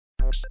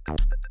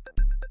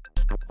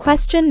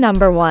Question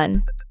number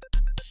 1.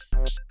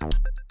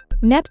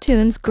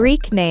 Neptune's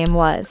Greek name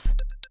was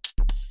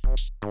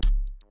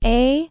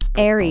A.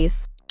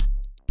 Ares,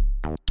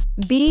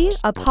 B.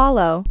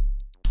 Apollo,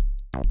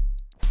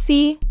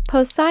 C.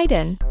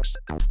 Poseidon,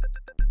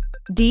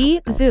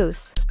 D.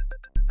 Zeus.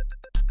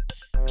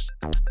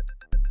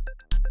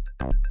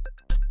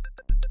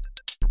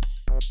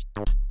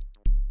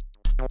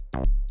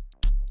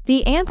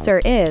 The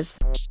answer is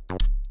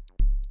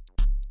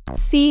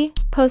C.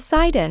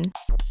 Poseidon.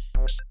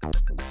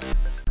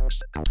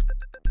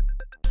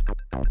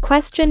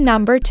 Question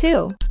number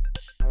 2.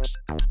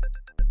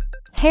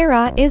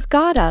 Hera is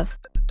god of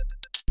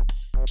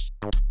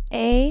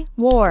A.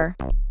 War,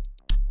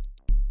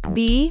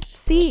 B.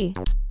 Sea,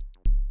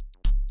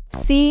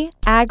 C.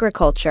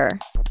 Agriculture,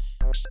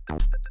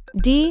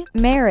 D.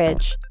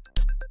 Marriage.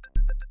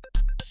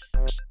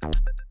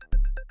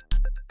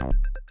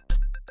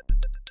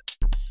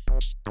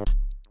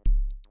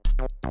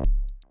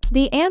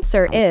 The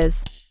answer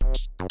is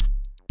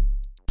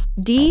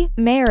D.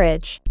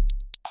 Marriage.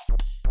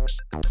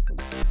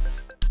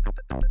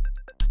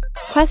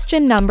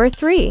 Question number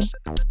 3.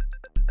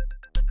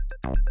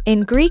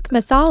 In Greek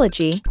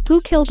mythology,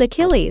 who killed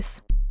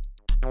Achilles?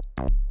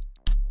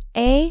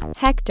 A.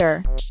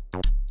 Hector,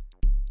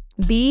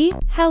 B.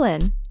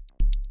 Helen,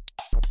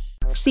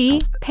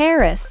 C.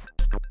 Paris,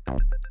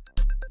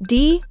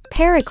 D.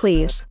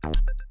 Pericles.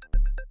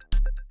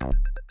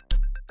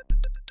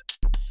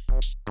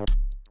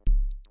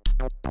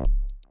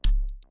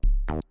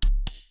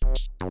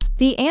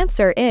 The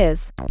answer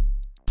is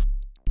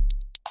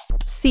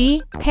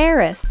C.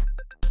 Paris.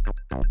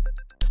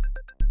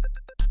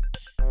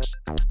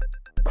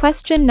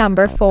 Question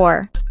number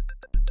 4.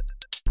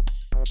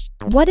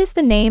 What is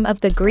the name of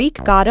the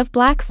Greek god of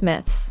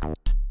blacksmiths?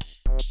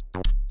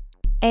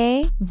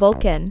 A.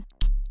 Vulcan,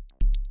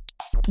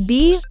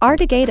 B.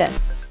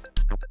 Artigatus,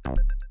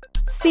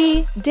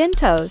 C.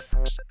 Dintos,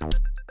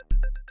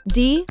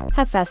 D.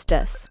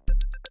 Hephaestus.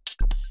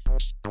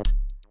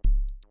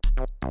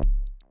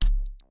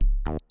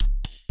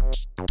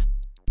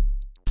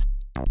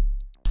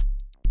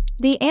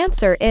 The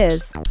answer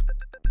is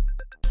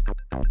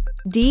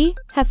D.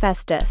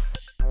 Hephaestus.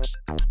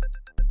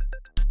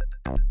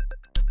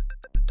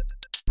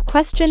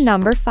 Question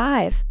number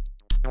 5.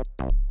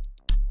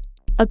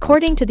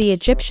 According to the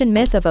Egyptian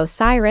myth of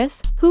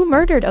Osiris, who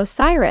murdered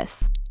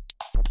Osiris?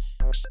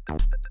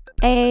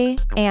 A.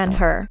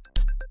 Anhur,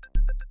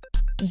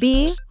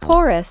 B.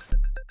 Horus,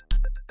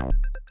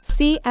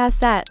 C.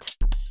 Aset,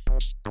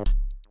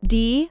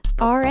 D.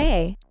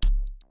 Ra.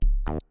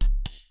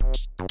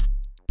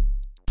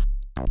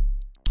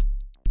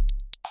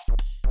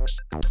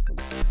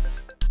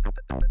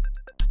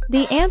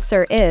 The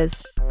answer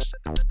is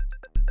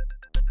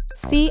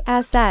C.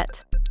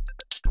 Aset.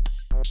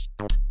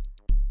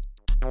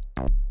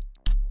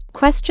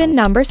 Question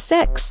number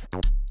 6.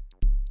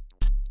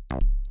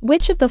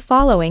 Which of the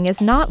following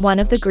is not one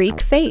of the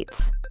Greek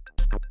fates?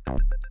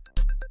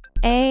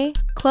 A.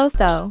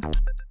 Clotho,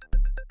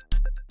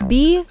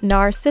 B.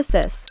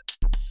 Narcissus,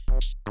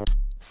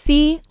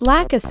 C.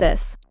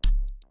 Lachesis,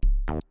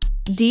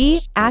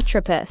 D.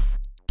 Atropus.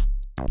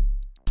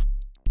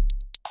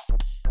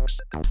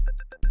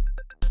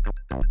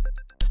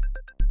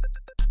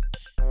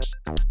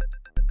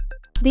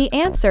 The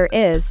answer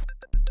is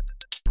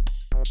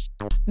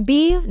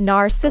B.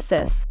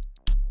 Narcissus.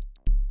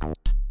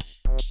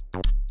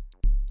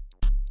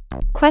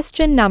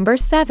 Question number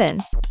 7.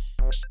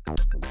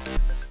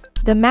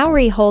 The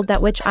Maori hold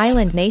that which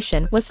island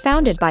nation was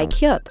founded by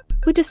Keup,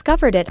 who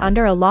discovered it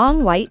under a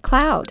long white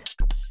cloud?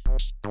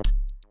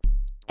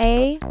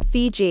 A.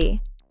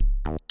 Fiji,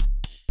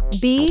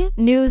 B.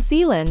 New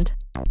Zealand,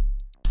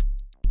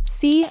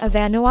 C.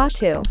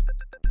 Vanuatu,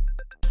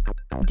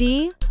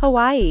 D.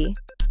 Hawaii.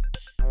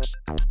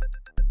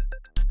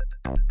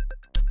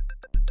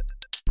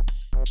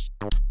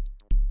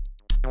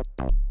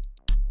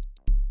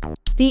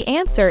 The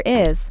answer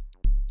is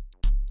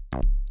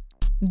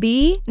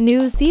B.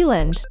 New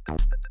Zealand.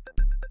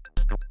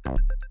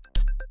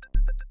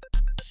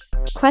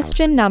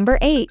 Question number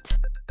 8.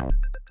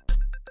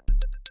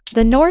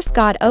 The Norse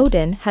god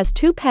Odin has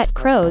two pet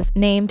crows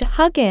named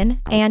Hugin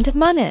and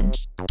Munnin.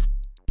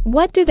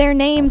 What do their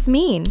names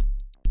mean?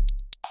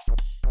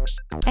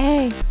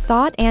 A.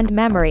 Thought and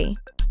memory,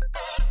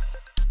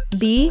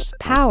 B.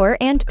 Power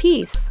and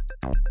peace,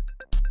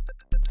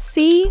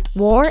 C.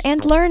 War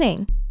and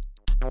learning,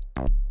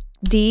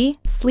 D.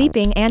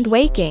 Sleeping and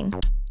waking.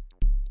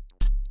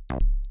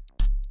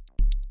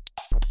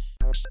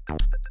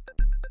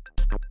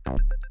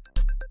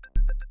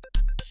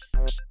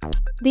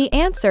 The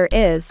answer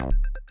is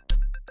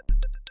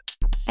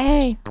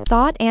A.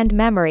 Thought and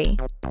memory.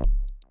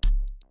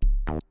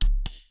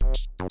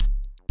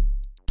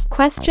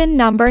 Question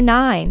number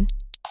 9.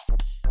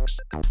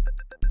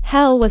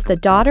 Hel was the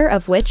daughter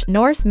of which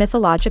Norse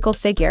mythological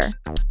figure?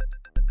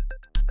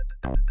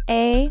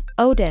 A.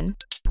 Odin,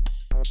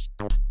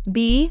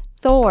 B.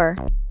 Thor,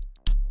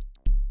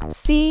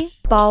 C.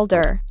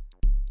 Balder,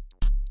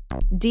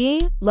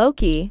 D.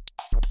 Loki.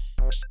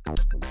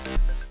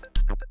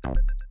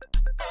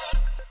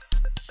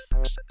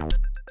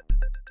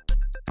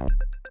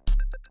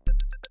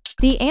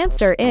 The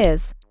answer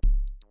is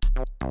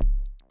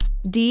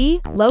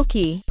D.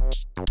 Loki.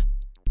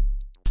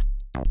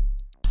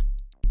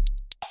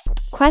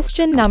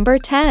 Question number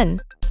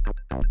 10.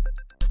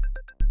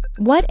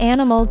 What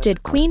animal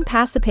did Queen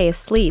Pasiphae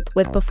sleep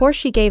with before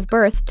she gave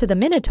birth to the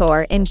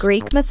Minotaur in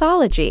Greek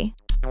mythology?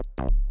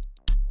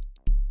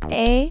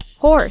 A.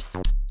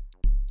 Horse.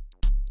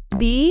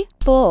 B.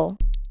 Bull.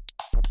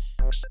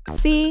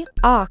 C.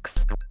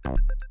 Ox.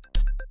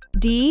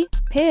 D.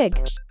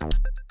 Pig.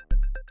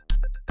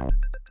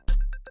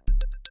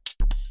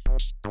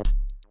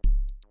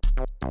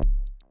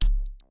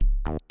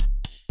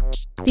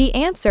 The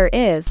answer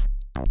is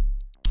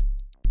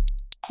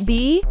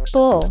B.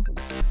 Bull.